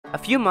A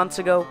few months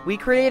ago, we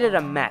created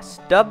a mess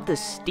dubbed the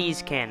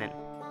Steeze cannon.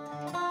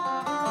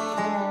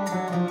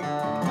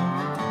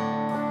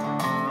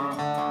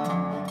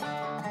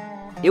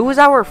 It was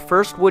our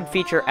first wood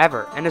feature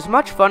ever, and as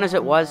much fun as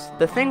it was,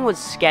 the thing was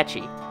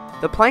sketchy.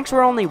 The planks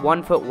were only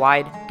 1 foot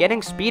wide,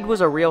 getting speed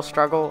was a real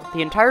struggle,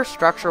 the entire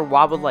structure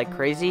wobbled like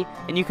crazy,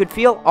 and you could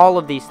feel all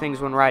of these things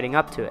when riding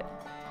up to it.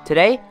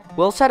 Today,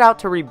 we'll set out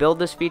to rebuild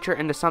this feature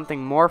into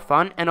something more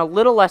fun and a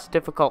little less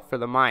difficult for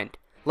the mind.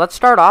 Let's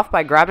start off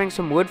by grabbing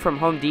some wood from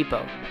Home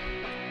Depot.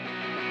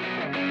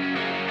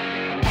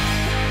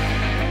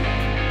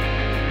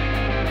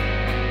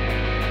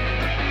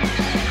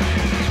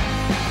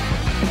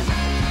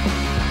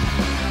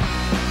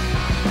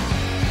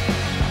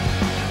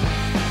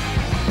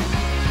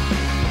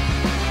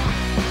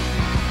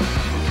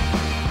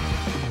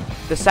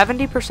 The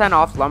 70%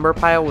 off lumber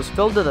pile was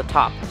filled to the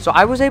top, so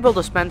I was able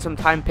to spend some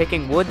time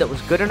picking wood that was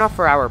good enough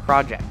for our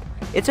project.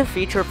 It's a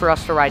feature for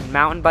us to ride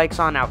mountain bikes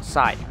on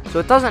outside, so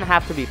it doesn't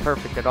have to be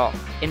perfect at all.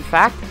 In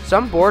fact,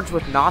 some boards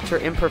with knots or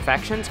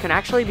imperfections can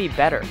actually be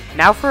better.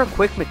 Now for a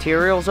quick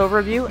materials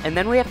overview, and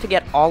then we have to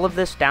get all of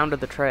this down to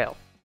the trail.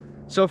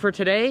 So for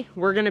today,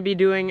 we're going to be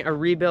doing a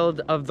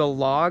rebuild of the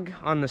log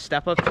on the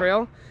step-up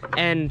trail,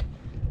 and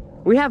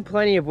we have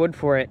plenty of wood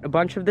for it. A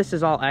bunch of this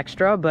is all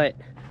extra, but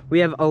we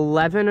have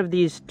 11 of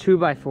these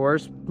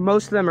 2x4s.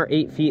 Most of them are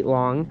 8 feet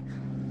long.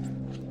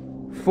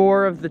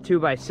 4 of the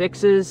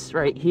 2x6s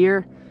right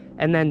here,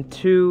 and then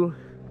 2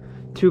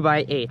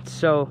 2x8s.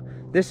 So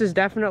this is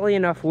definitely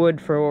enough wood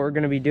for what we're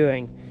going to be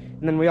doing.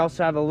 And then we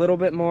also have a little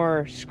bit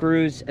more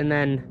screws and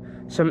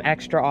then some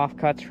extra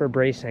offcuts for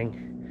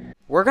bracing.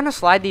 We're going to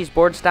slide these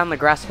boards down the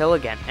grass hill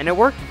again, and it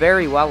worked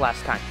very well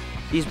last time.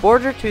 These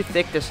boards are too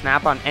thick to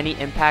snap on any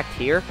impact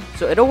here,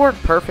 so it'll work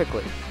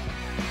perfectly.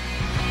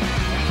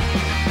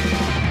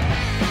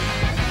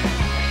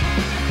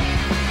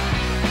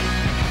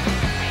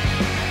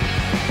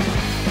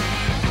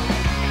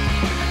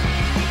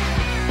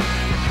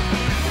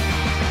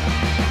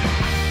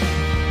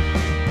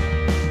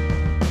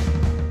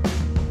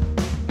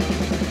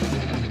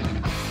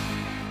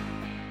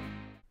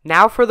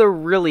 Now for the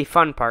really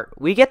fun part,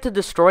 we get to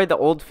destroy the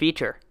old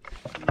feature.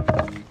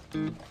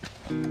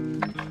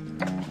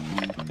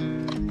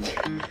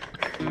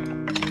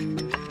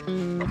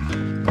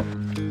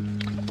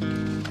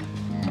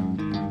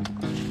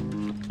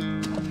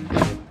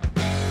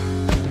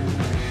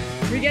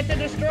 We get to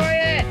destroy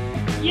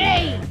it!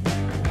 Yay!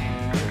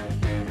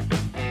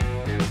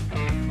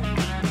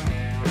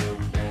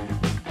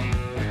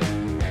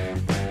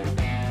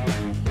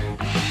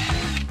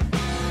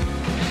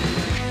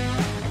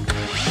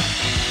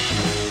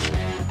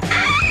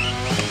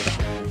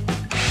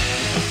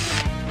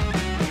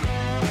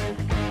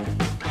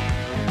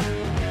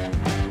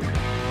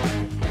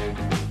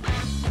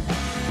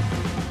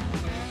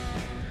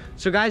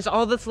 So guys,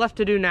 all that's left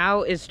to do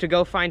now is to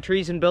go find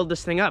trees and build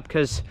this thing up,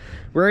 because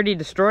we already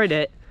destroyed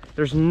it.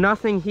 There's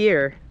nothing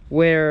here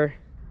where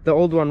the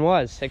old one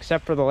was,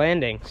 except for the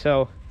landing.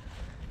 So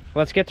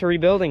let's get to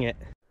rebuilding it.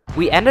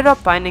 We ended up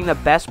finding the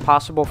best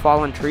possible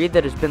fallen tree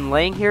that has been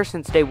laying here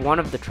since day 1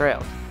 of the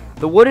trail.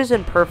 The wood is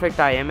in perfect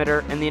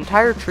diameter, and the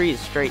entire tree is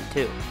straight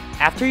too.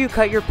 After you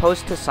cut your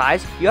post to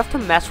size, you have to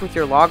mess with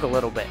your log a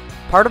little bit.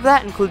 Part of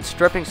that includes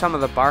stripping some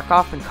of the bark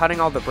off and cutting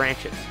all the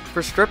branches.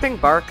 For stripping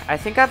bark, I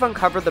think I've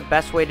uncovered the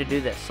best way to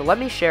do this, so let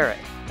me share it.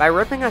 By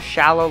ripping a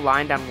shallow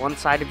line down one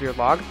side of your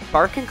log,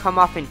 bark can come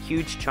off in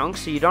huge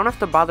chunks, so you don't have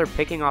to bother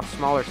picking off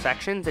smaller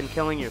sections and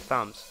killing your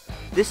thumbs.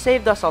 This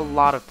saved us a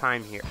lot of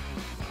time here.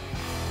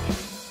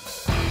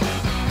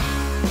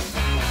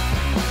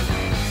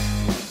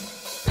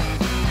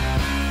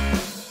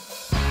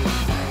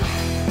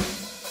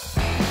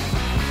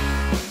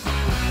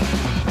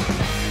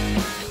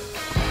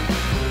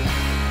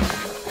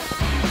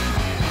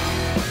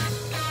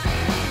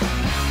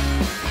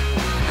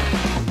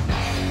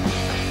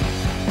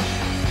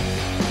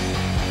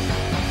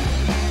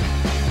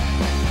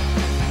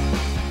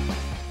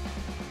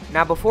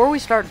 Now before we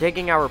start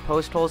digging our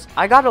post holes,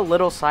 I got a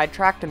little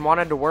sidetracked and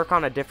wanted to work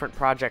on a different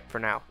project for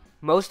now.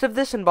 Most of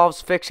this involves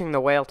fixing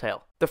the whale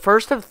tail. The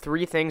first of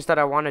 3 things that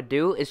I want to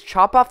do is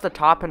chop off the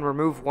top and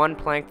remove 1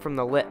 plank from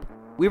the lip.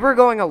 We were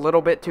going a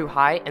little bit too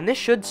high, and this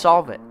should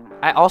solve it.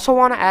 I also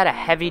want to add a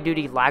heavy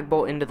duty lag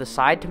bolt into the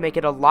side to make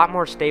it a lot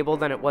more stable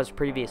than it was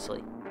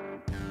previously.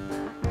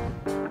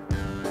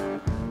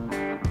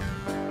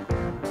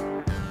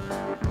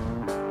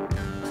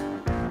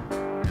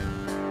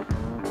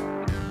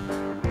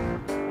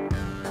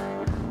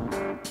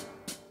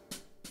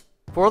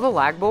 For the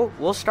lag bolt,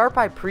 we'll start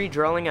by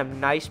pre-drilling a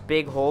nice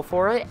big hole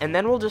for it, and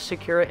then we'll just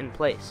secure it in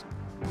place.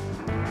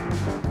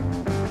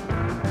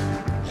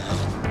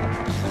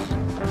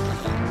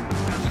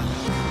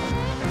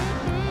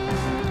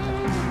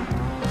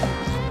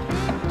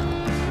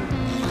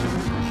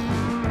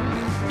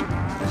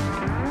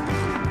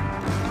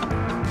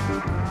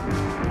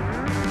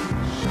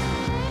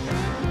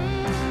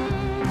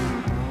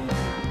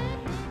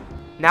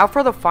 Now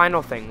for the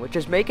final thing, which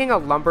is making a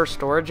lumber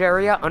storage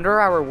area under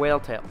our whale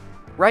tail.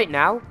 Right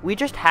now, we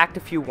just hacked a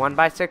few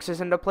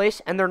 1x6s into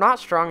place and they're not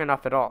strong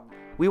enough at all.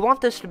 We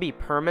want this to be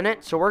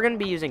permanent, so we're going to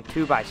be using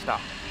 2x stock.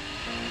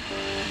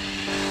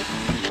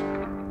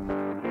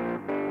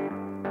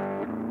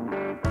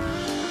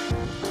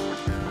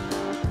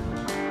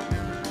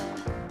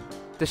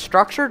 The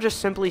structure just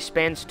simply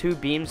spans 2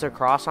 beams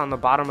across on the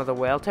bottom of the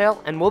whale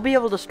tail, and we'll be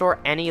able to store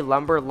any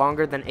lumber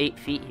longer than 8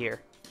 feet here.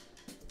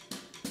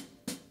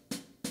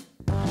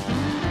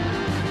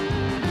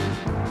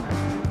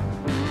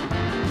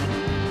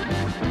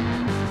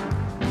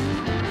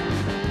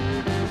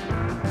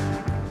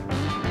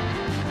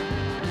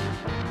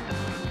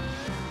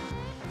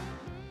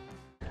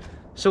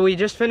 So we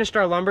just finished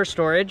our lumber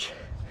storage,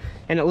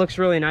 and it looks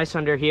really nice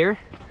under here.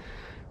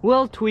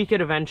 We'll tweak it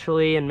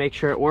eventually and make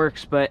sure it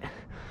works, but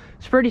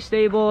it's pretty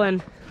stable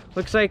and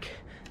looks like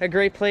a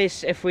great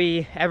place if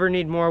we ever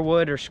need more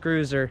wood or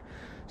screws or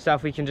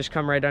stuff. We can just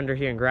come right under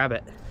here and grab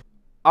it.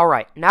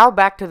 Alright, now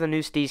back to the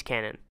new Steeze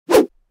cannon.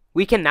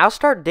 We can now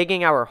start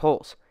digging our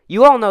holes.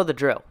 You all know the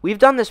drill. We've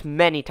done this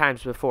many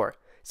times before.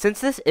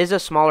 Since this is a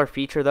smaller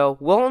feature though,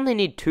 we'll only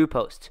need 2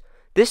 posts.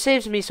 This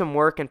saves me some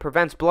work and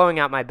prevents blowing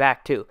out my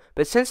back too,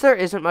 but since there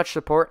isn't much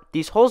support,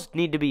 these holes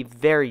need to be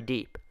very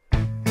deep.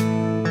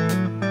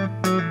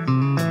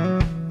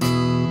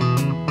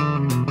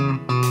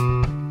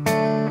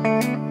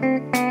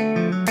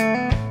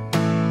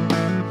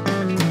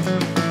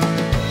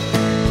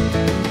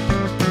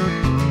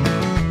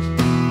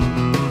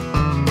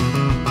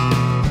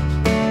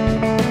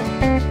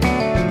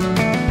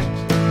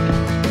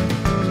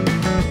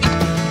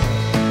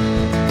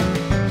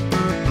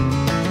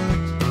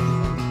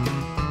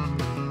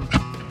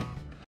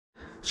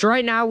 So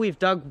right now we've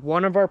dug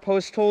one of our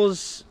post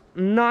holes,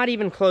 not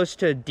even close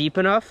to deep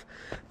enough,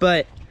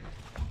 but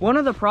one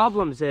of the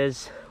problems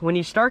is when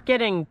you start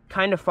getting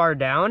kind of far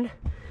down,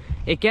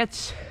 it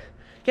gets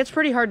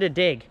pretty hard to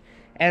dig,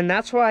 and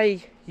that's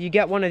why you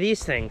get one of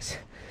these things.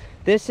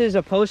 This is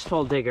a post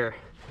hole digger,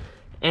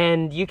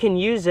 and you can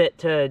use it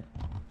to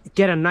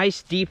get a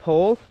nice deep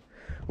hole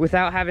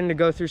without having to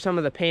go through some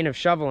of the pain of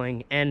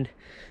shoveling, and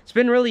it's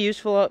been really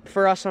useful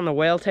for us on the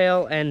whale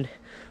tail, and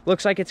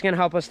looks like it's going to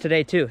help us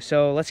today too,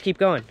 so let's keep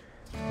going.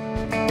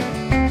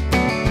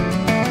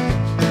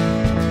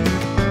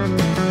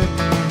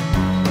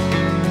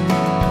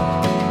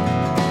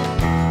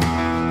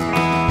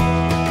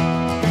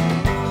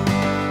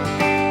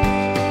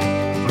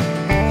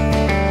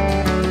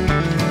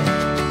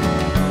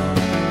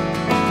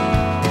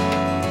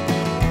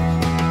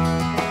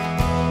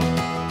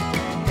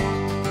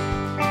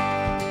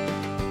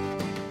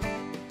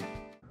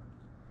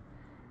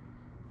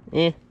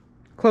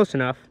 Close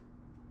enough.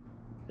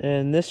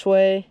 And this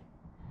way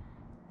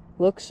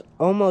looks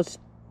almost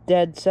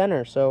dead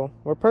center, so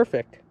we're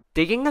perfect.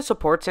 Digging the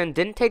supports in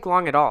didn't take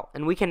long at all,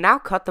 and we can now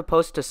cut the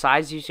post to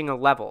size using a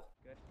level.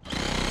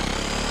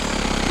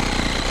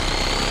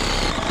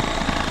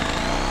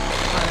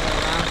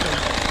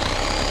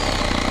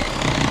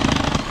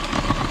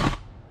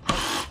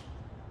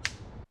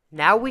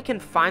 Now we can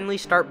finally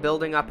start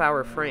building up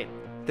our frame.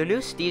 The new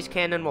Steeze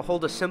cannon will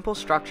hold a simple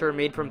structure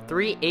made from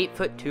 3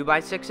 8-foot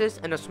 2x6s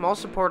and a small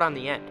support on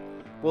the end.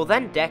 We'll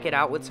then deck it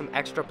out with some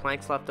extra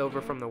planks left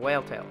over from the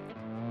whale tail.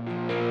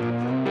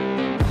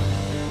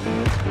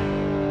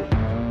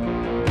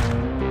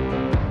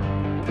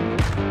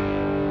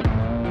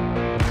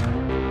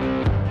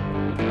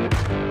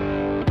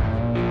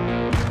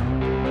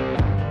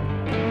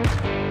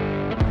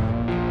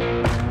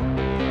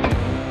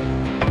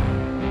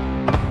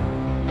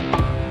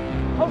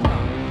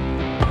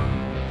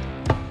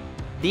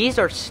 These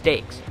are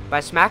stakes. By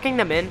smacking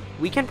them in,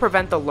 we can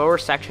prevent the lower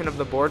section of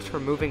the boards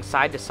from moving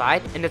side to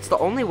side, and it's the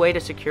only way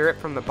to secure it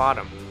from the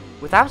bottom.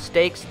 Without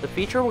stakes, the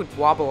feature would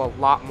wobble a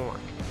lot more.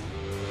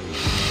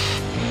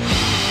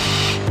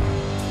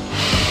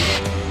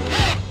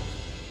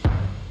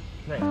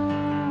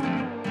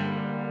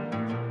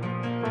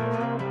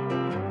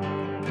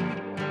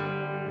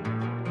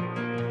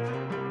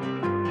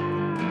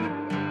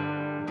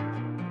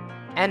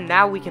 And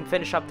now we can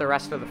finish up the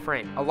rest of the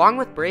frame, along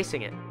with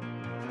bracing it.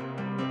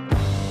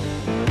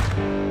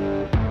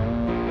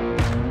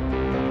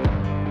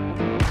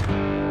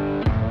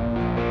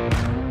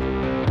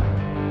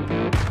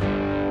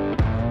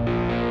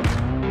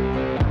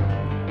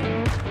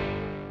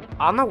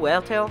 On the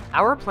whale tail,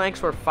 our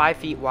planks were 5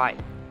 feet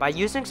wide. By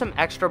using some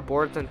extra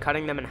boards and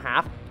cutting them in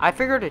half, I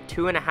figured a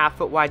 2.5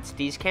 foot wide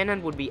Steeze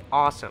cannon would be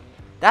awesome.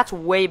 That's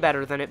way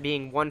better than it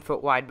being 1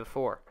 foot wide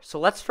before. So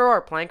let's throw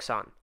our planks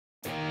on.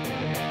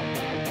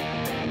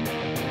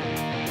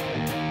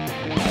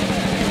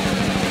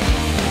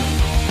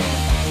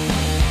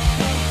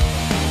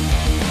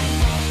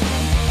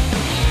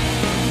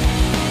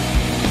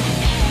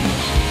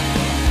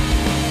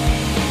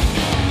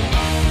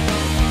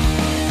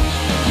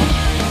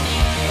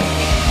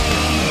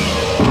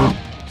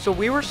 So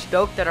we were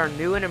stoked that our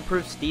new and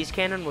improved Steeze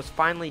cannon was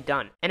finally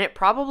done, and it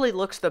probably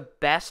looks the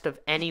best of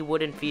any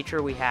wooden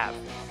feature we have.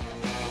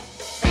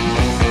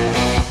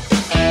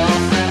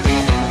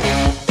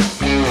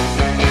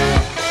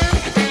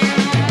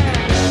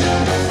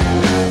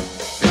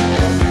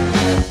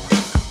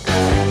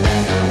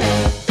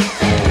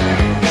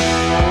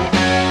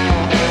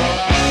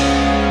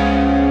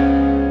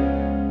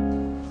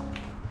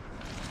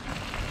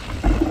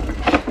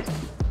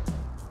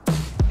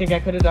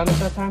 think I could have done it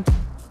that time?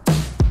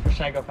 Or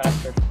should I go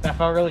faster? That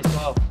felt really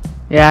slow.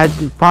 Yeah,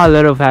 it's probably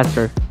a little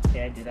faster.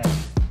 Yeah, I did that.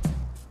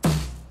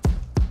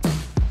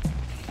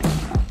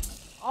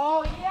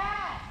 Oh,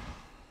 yeah!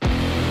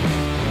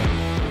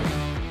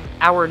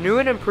 Our new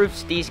and improved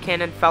Steeze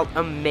cannon felt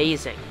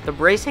amazing. The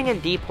bracing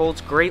and deep holds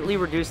greatly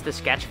reduced the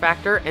sketch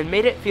factor and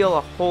made it feel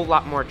a whole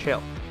lot more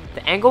chill.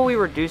 The angle we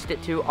reduced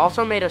it to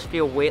also made us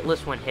feel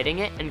weightless when hitting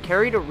it and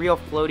carried a real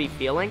floaty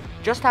feeling,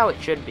 just how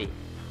it should be.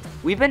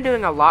 We've been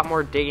doing a lot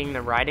more digging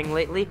than riding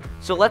lately,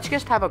 so let's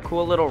just have a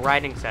cool little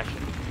riding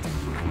session.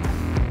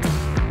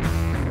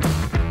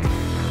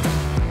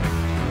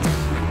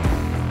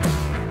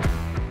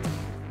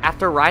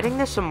 After riding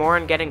this some more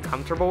and getting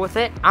comfortable with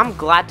it, I'm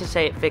glad to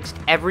say it fixed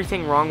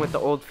everything wrong with the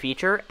old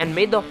feature and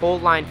made the whole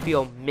line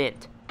feel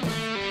mint.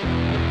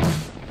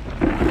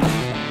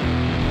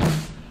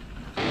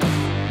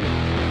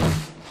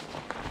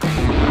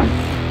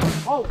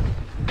 Oh!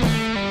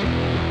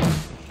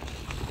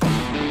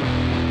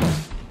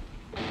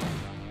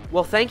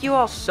 Well, thank you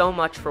all so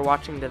much for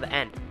watching to the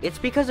end. It's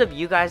because of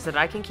you guys that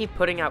I can keep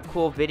putting out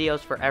cool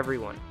videos for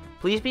everyone.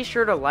 Please be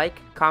sure to like,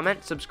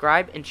 comment,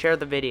 subscribe, and share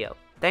the video.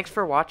 Thanks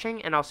for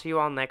watching, and I'll see you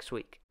all next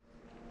week.